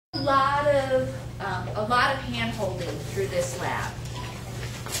A lot of hand-holding through this lab.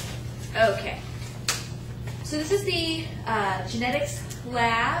 Okay, so this is the genetics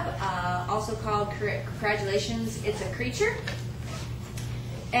lab, also called, congratulations, it's a creature.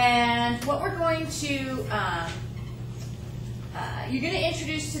 And what we're going to, you're going to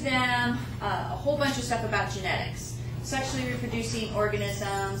introduce to them a whole bunch of stuff about genetics, sexually reproducing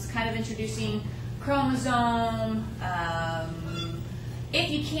organisms, kind of introducing chromosome, if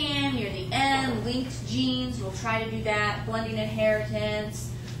you can, near the end, linked genes, we'll try to do that, blending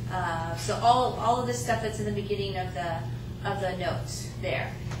inheritance, so all of this stuff that's in the beginning of the notes there.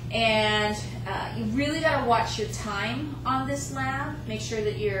 And you really got to watch your time on this lab. Make sure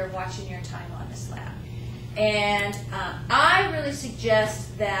that you're watching your time on this lab. And I really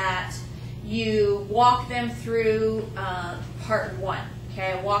suggest that you walk them through part one.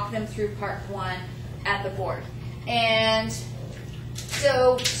 Okay, walk them through part one at the board. And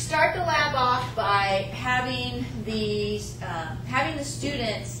so start the lab off by having the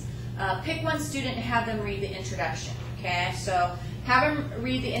students pick one student and have them read the introduction. Okay, so have them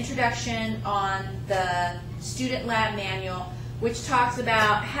read the introduction on the student lab manual, which talks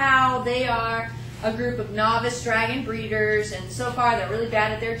about how they are a group of novice dragon breeders, and so far they're really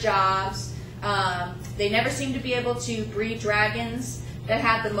bad at their jobs. They never seem to be able to breed dragons that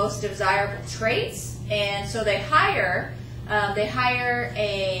have the most desirable traits, and so they hire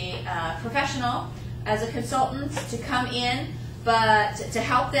a professional as a consultant to come in, but to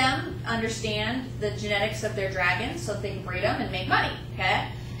help them understand the genetics of their dragons so that they can breed them and make money. Okay,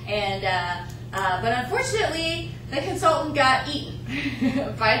 and but unfortunately, the consultant got eaten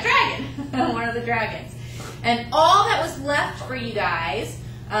by a dragon, one of the dragons, and all that was left for you guys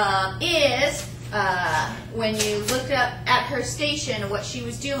is when you looked up at her station what she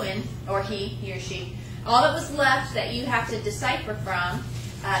was doing, or he or she. All that was left that you have to decipher from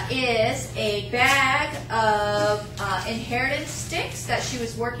is a bag of inheritance sticks that she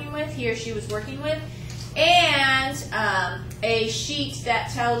was working with, he or she was working with, and a sheet that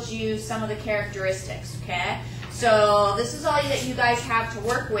tells you some of the characteristics, okay? So this is all that you guys have to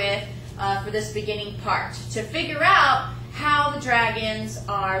work with for this beginning part, to figure out how the dragons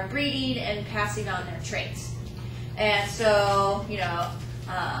are breeding and passing on their traits. And so, you know,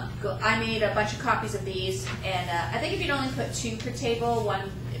 I made a bunch of copies of these, and I think if you'd only put 2 per table, 1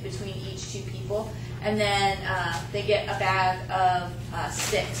 between each 2 people, and then they get a bag of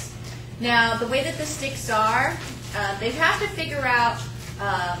sticks. Now, the way that the sticks are, they have to figure out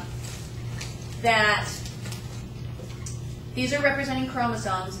that these are representing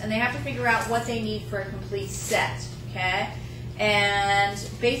chromosomes, and they have to figure out what they need for a complete set, okay? And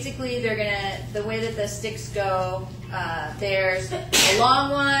basically, they're gonna, the way that the sticks go, there's a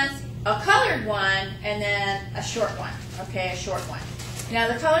long one, a colored one, and then a short one. Okay, a short one. Now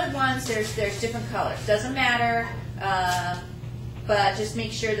the colored ones, there's different colors. Doesn't matter, but just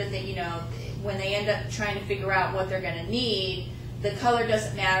make sure that they, you know, when they end up trying to figure out what they're going to need, the color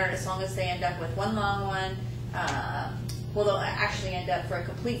doesn't matter as long as they end up with 1 long one. Well, they'll actually end up for a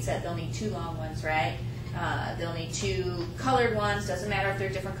complete set. They'll need 2 long ones, right? They'll need 2 colored ones, doesn't matter if they're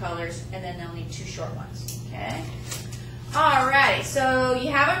different colors, and then they'll need 2 short ones, okay? Alright, so you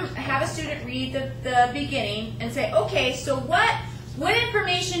have a student read the beginning and say, okay, so what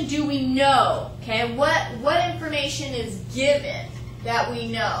information do we know, okay? What information is given that we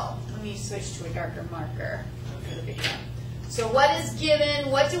know? Let me switch to a darker marker for the video. So what is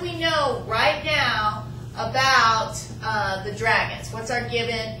given, what do we know right now about the dragons? What's our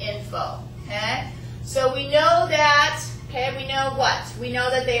given info, okay? So we know that, okay, we know what? We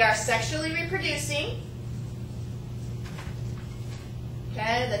know that they are sexually reproducing,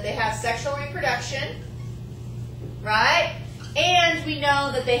 okay, that they have sexual reproduction, right? And we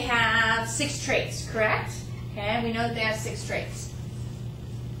know that they have 6 traits, correct? Okay, we know that they have 6 traits.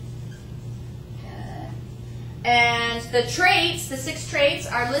 Okay. And the traits, the 6 traits,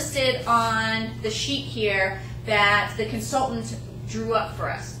 are listed on the sheet here that the consultant drew up for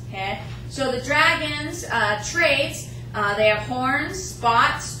us, okay? So the dragon's traits, they have horns,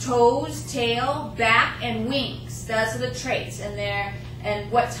 spots, toes, tail, back, and wings. Those are the traits, and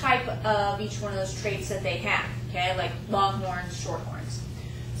what type of each one of those traits that they have. Okay, like long horns, short horns.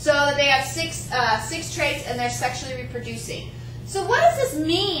 So they have 6 traits, and they're sexually reproducing. So what does this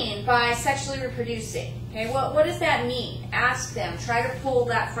mean by sexually reproducing? Okay, what does that mean? Ask them. Try to pull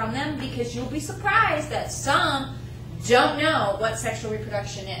that from them, because you'll be surprised that some don't know what sexual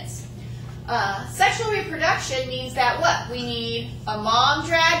reproduction is. Sexual reproduction means that what? We need a mom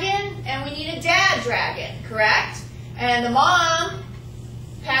dragon and we need a dad dragon, correct? And the mom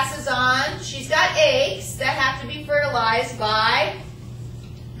passes on, she's got eggs that have to be fertilized by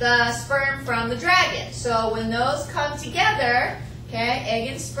the sperm from the dragon. So when those come together, okay, egg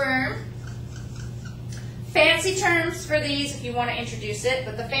and sperm, fancy terms for these if you want to introduce it,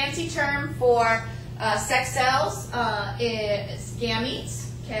 but the fancy term for sex cells is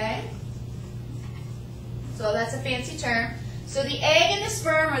gametes, okay? So that's a fancy term. So the egg and the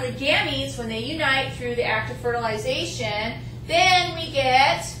sperm, or the gametes, when they unite through the act of fertilization, then we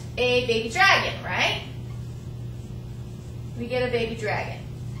get a baby dragon, right? We get a baby dragon,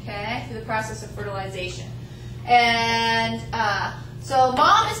 okay, through the process of fertilization. And so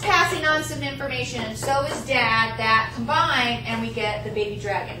mom is passing on some information, and so is dad. That combine, and we get the baby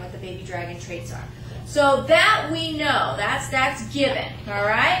dragon, what the baby dragon traits are. So that we know, that's given, all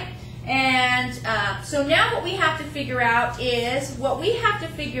right? And so now what we have to figure out is, we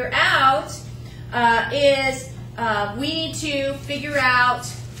need to figure out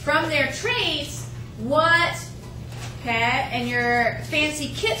from their traits what, okay, and your fancy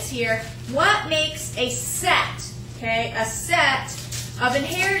kits here, what makes a set, okay, a set of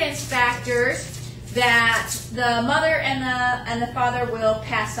inheritance factors that the mother and the father will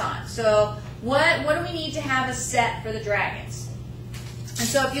pass on. So what do we need to have a set for the dragons? And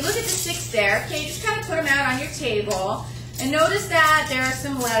so if you look at the 6 there, okay, just kind of put them out on your table, and notice that there are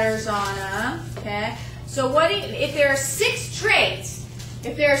some letters on them, okay? So if there are 6 traits,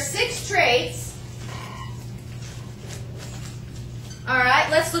 all right,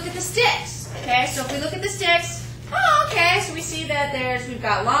 let's look at the sticks, okay? So if we look at the sticks, oh, okay, so we see that we've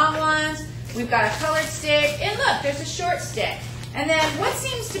got long ones, we've got a colored stick, and look, there's a short stick. And then what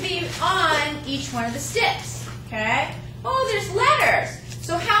seems to be on each one of the sticks, okay? Oh, there's letters.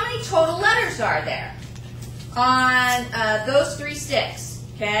 So how many total letters are there on those 3 sticks,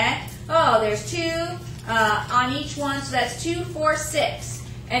 okay? Oh, there's 2 on each one, so that's 2, 4, 6.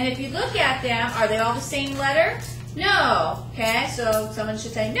 And if you look at them, are they all the same letter? No, okay? So someone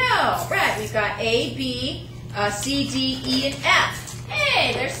should say no. Right, we've got A, B, C, D, E, and F.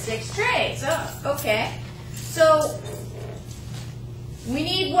 Hey, there's 6 traits. Oh, okay. So we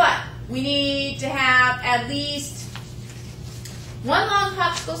need what? We need to have at least 1 long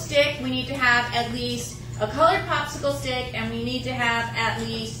popsicle stick, we need to have at least a colored popsicle stick, and we need to have at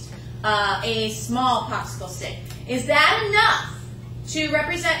least a small popsicle stick. Is that enough to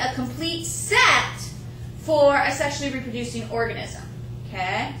represent a complete set for a sexually reproducing organism?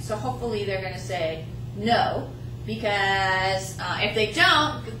 Okay, so hopefully they're going to say no, because if they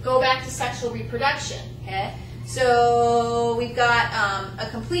don't, go back to sexual reproduction. Okay, so we've got a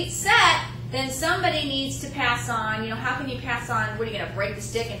complete set. Then somebody needs to pass on, how can you pass on, what are you going to break the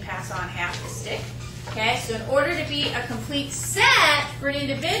stick and pass on half the stick? Okay, so in order to be a complete set for an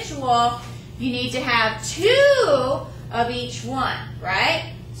individual, you need to have 2 of each one,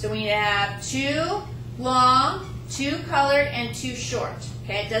 right? So we need to have 2 long, 2 colored, and 2 short.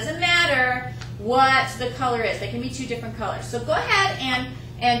 Okay, it doesn't matter what the color is. They can be 2 different colors. So go ahead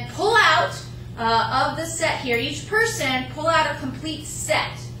and pull out of the set here. Each person, pull out a complete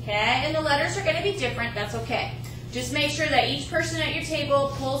set. Okay, and the letters are going to be different. That's okay. Just make sure that each person at your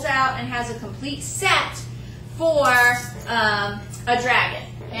table pulls out and has a complete set for a dragon.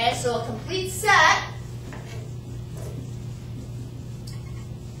 Okay, so a complete set,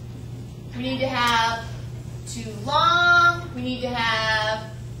 we need to have 2 long, we need to have,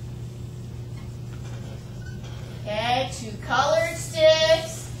 okay, 2 colored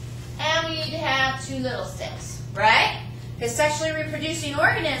sticks, and we need to have 2 little sticks, right? Because sexually reproducing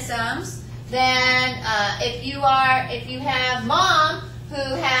organisms, then if you have mom who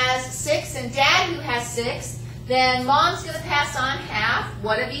has 6 and dad who has 6, then mom's going to pass on half,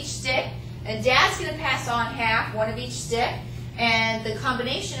 1 of each stick, and dad's going to pass on half, 1 of each stick, and the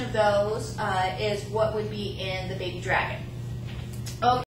combination of those is what would be in the baby dragon.